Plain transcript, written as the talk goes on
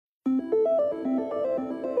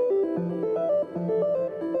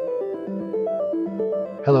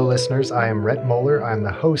Hello, listeners. I am Rhett Moeller. I'm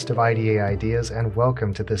the host of IDA Ideas, and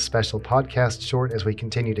welcome to this special podcast short as we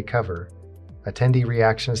continue to cover attendee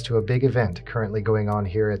reactions to a big event currently going on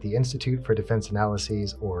here at the Institute for Defense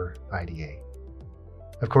Analyses, or IDA.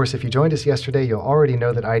 Of course, if you joined us yesterday, you'll already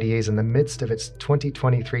know that IDA is in the midst of its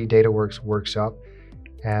 2023 DATAWorks workshop,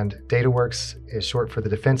 and DATAWorks is short for the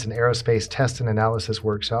Defense and Aerospace Test and Analysis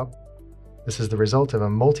Workshop. This is the result of a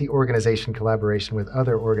multi-organization collaboration with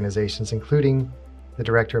other organizations, including the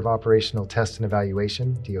Director of Operational Test and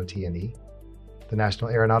Evaluation, DOT&E, the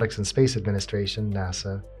National Aeronautics and Space Administration,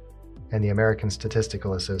 NASA, and the American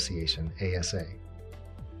Statistical Association, ASA.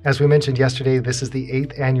 As we mentioned yesterday, this is the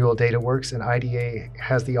 8th annual DATAWorks, and IDA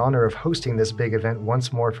has the honor of hosting this big event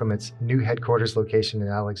once more from its new headquarters location in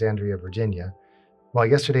Alexandria, Virginia. While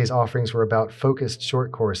yesterday's offerings were about focused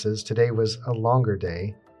short courses, today was a longer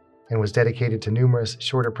day and was dedicated to numerous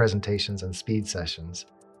shorter presentations and speed sessions.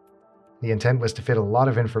 The intent was to fit a lot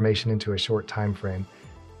of information into a short time frame.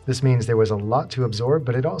 This means there was a lot to absorb,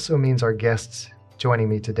 but it also means our guests joining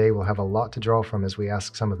me today will have a lot to draw from as we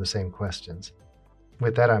ask some of the same questions.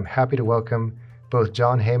 With that, I'm happy to welcome both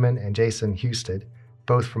John Heyman and Jason Husted,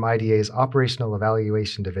 both from IDA's Operational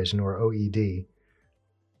Evaluation Division, or OED.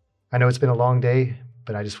 I know it's been a long day,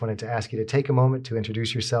 but I just wanted to ask you to take a moment to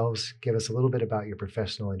introduce yourselves, give us a little bit about your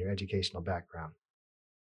professional and your educational background.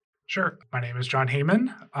 Sure. My name is John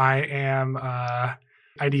Heyman. I am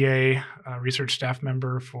IDA research staff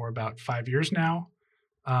member for about 5 years now.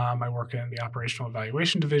 I work in the Operational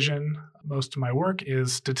Evaluation Division. Most of my work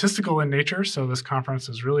is statistical in nature, so this conference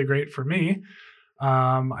is really great for me.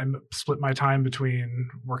 I split my time between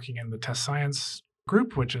working in the test science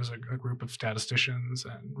group, which is a group of statisticians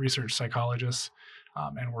and research psychologists,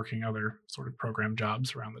 and working other sort of program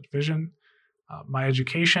jobs around the division. My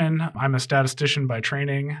education, I'm a statistician by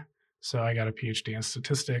training, so I got a PhD in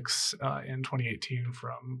statistics in 2018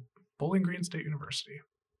 from Bowling Green State University.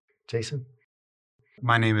 Jason?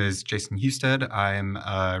 My name is Jason Husted. I'm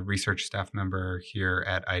a research staff member here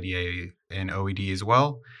at IDA in OED as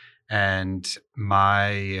well. And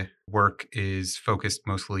my work is focused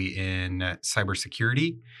mostly in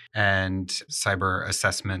cybersecurity and cyber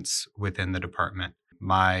assessments within the department.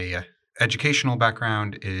 My educational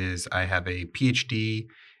background is I have a PhD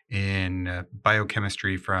in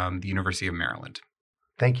biochemistry from the University of Maryland.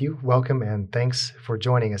 Thank you, welcome, and thanks for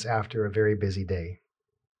joining us after a very busy day.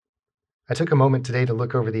 I took a moment today to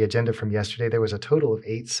look over the agenda from yesterday. There was a total of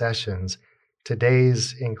 8 sessions.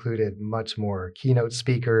 Today's included much more keynote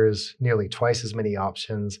speakers, nearly twice as many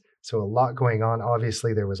options, so a lot going on.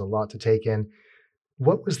 Obviously, there was a lot to take in.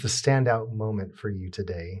 What was the standout moment for you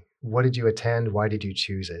today? What did you attend? Why did you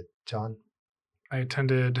choose it? John? I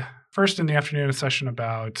attended first in the afternoon a session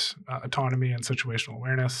about autonomy and situational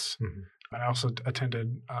awareness. And I also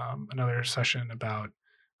attended another session about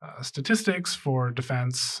statistics for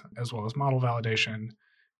defense as well as model validation.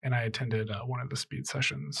 And I attended one of the speed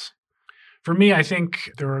sessions. For me, I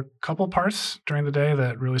think there were a couple parts during the day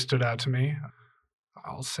that really stood out to me.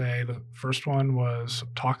 I'll say the first one was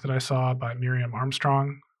a talk that I saw by Miriam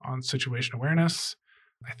Armstrong on situation awareness.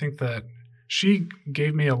 I think that she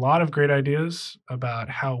gave me a lot of great ideas about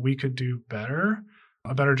how we could do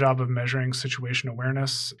a better job of measuring situation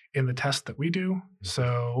awareness in the tests that we do.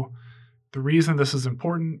 So the reason this is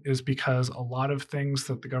important is because a lot of systems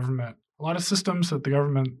that the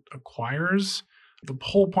government acquires, the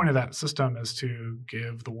whole point of that system is to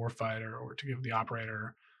give the warfighter or to give the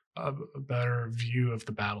operator a better view of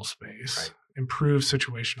the battle space, right. Improve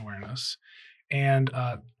situation awareness. And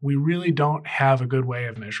we really don't have a good way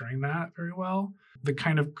of measuring that very well. The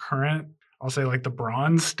kind of current, I'll say like the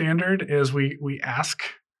bronze standard is we ask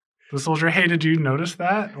the soldier, hey, did you notice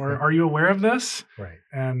that? Or are you aware of this? Right.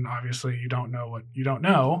 And obviously you don't know what you don't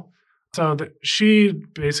know. So she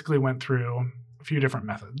basically went through a few different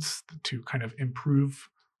methods to kind of improve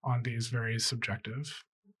on these very subjective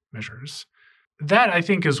measures. That, I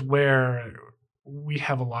think, is where we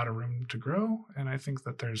have a lot of room to grow. And I think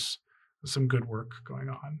that there's some good work going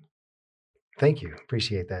on. Thank you.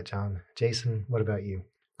 Appreciate that, John. Jason, what about you?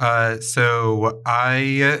 So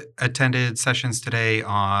I attended sessions today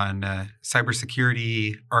on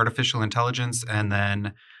cybersecurity, artificial intelligence, and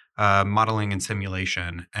then modeling and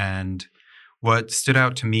simulation. And what stood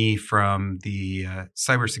out to me from the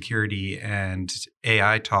cybersecurity and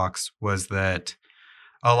AI talks was that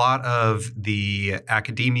a lot of the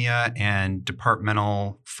academia and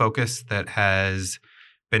departmental focus that has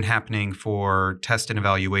been happening for test and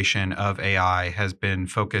evaluation of AI has been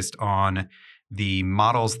focused on the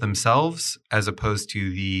models themselves as opposed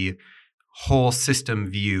to the whole system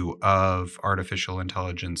view of artificial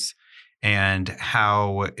intelligence and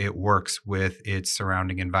how it works with its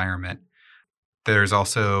surrounding environment. There's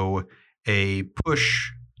also a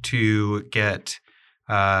push to get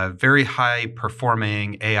very high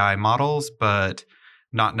performing AI models, but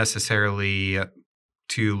not necessarily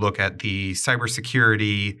to look at the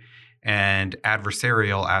cybersecurity and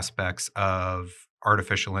adversarial aspects of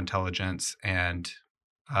artificial intelligence and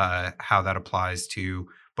how that applies to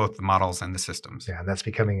both the models and the systems. Yeah, and that's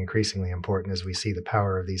becoming increasingly important as we see the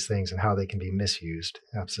power of these things and how they can be misused.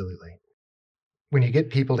 Absolutely. When you get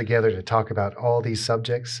people together to talk about all these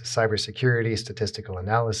subjects, cybersecurity, statistical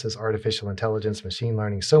analysis, artificial intelligence, machine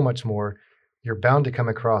learning, so much more, you're bound to come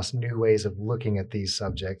across new ways of looking at these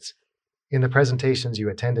subjects. In the presentations you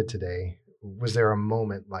attended today, was there a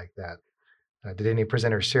moment like that? Did any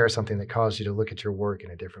presenters share something that caused you to look at your work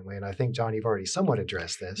in a different way? And I think, John, you've already somewhat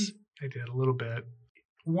addressed this. I did a little bit.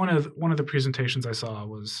 One of the presentations I saw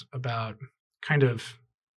was about kind of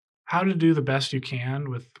how to do the best you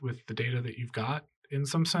can with the data that you've got in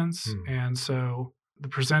some sense. And so the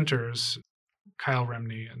presenters, Kyle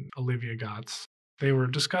Remney and Olivia Gotts, they were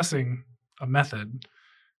discussing a method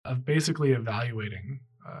of basically evaluating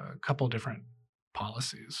a couple different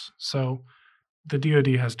policies. So the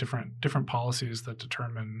DoD has different policies that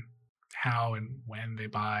determine how and when they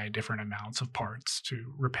buy different amounts of parts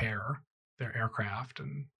to repair their aircraft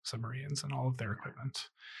and submarines and all of their equipment.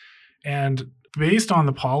 And based on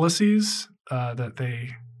the policies that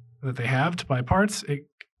they have to buy parts, it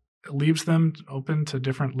leaves them open to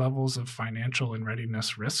different levels of financial and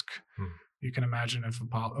readiness risk. You can imagine if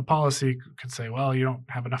a policy could say, well, you don't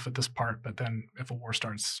have enough of this part, but then if a war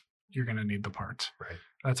starts, you're going to need the part. Right.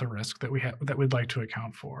 That's a risk that that we'd like to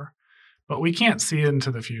account for. But we can't see into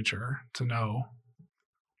the future to know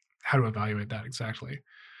how to evaluate that exactly.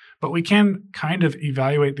 But we can kind of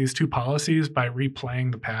evaluate these two policies by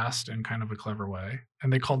replaying the past in kind of a clever way.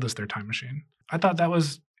 And they called this their time machine. I thought that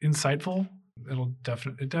was insightful.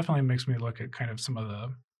 It definitely makes me look at kind of some of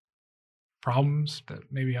the problems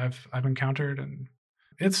that maybe I've encountered. And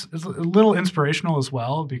it's a little inspirational as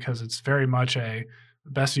well, because it's very much the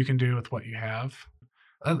best you can do with what you have.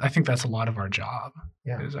 I think that's a lot of our job.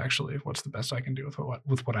 Yeah. Is actually what's the best I can do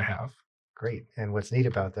with what I have. Great. And what's neat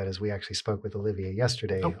about that is we actually spoke with Olivia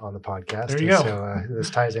yesterday on the podcast. There you go. So this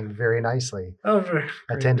ties in very nicely. Oh, very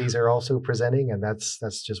Attendees are also presenting, and that's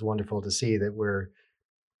just wonderful to see that we're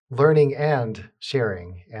learning and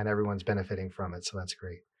sharing, and everyone's benefiting from it. So that's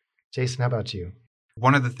great. Jason, how about you?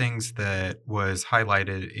 One of the things that was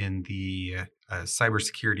highlighted in the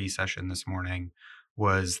cybersecurity session this morning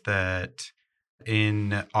was that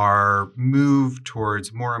in our move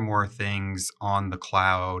towards more and more things on the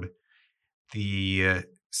cloud, the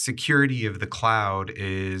security of the cloud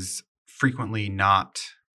is frequently not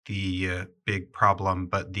the big problem,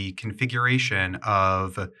 but the configuration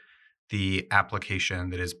of the application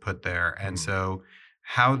that is put there. And so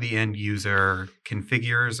how the end user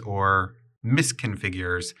configures or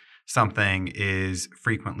misconfigures something is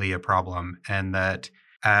frequently a problem. And that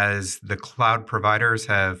as the cloud providers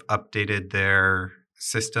have updated their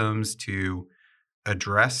systems to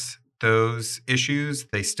address those issues,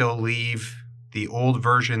 they still leave the old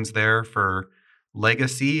versions there for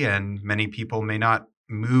legacy, and many people may not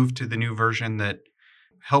move to the new version that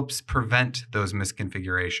helps prevent those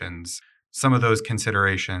misconfigurations. Some of those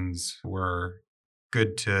considerations were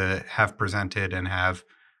good to have presented and have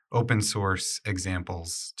open source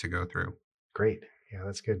examples to go through. Great. Yeah,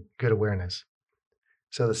 that's good. Good awareness.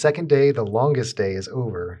 So the second day, the longest day, is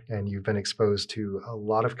over, and you've been exposed to a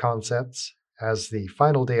lot of concepts. As the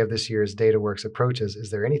final day of this year's DATAWorks approaches,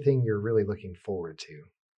 is there anything you're really looking forward to?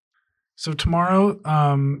 So tomorrow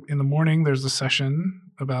in the morning, there's a session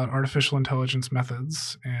about artificial intelligence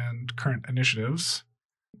methods and current initiatives.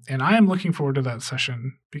 And I am looking forward to that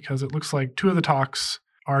session because it looks like two of the talks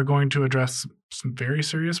are going to address some very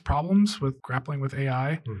serious problems with grappling with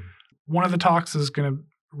AI. One of the talks is going to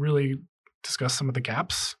really discuss some of the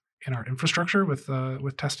gaps in our infrastructure with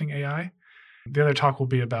testing AI. The other talk will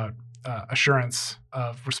be about assurance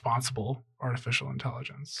of responsible artificial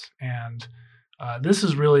intelligence. And this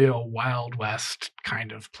is really a Wild West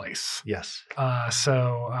kind of place. Yes.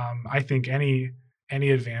 So I think any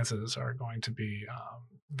advances are going to be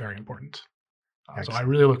very important. So I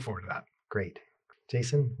really look forward to that. Great.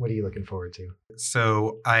 Jason, what are you looking forward to?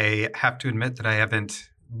 So I have to admit that I haven't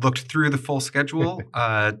looked through the full schedule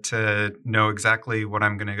to know exactly what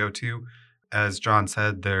I'm going to go to. As John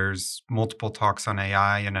said, there's multiple talks on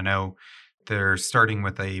AI, and I know they're starting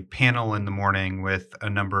with a panel in the morning with a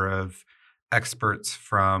number of experts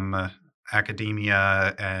from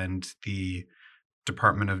academia and the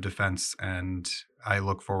Department of Defense. And I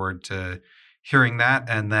look forward to hearing that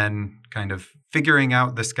and then kind of figuring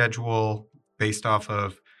out the schedule based off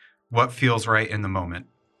of what feels right in the moment.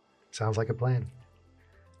 Sounds like a plan.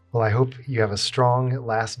 Well, I hope you have a strong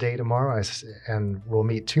last day tomorrow, and we'll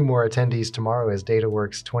meet 2 more attendees tomorrow as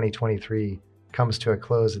DATAWorks 2023 comes to a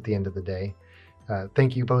close at the end of the day.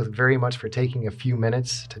 Thank you both very much for taking a few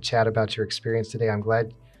minutes to chat about your experience today. I'm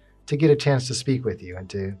glad to get a chance to speak with you and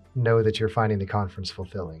to know that you're finding the conference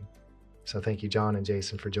fulfilling. So thank you, John and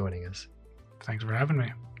Jason, for joining us. Thanks for having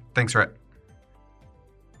me. Thanks, Rhett.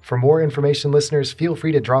 For more information, listeners, feel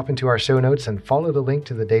free to drop into our show notes and follow the link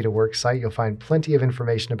to the DATAWorks site. You'll find plenty of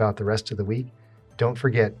information about the rest of the week. Don't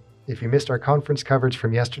forget, if you missed our conference coverage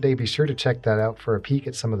from yesterday, be sure to check that out for a peek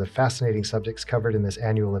at some of the fascinating subjects covered in this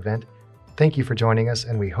annual event. Thank you for joining us,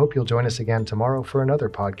 and we hope you'll join us again tomorrow for another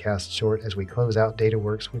podcast short as we close out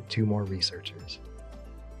DATAWorks with 2 more researchers.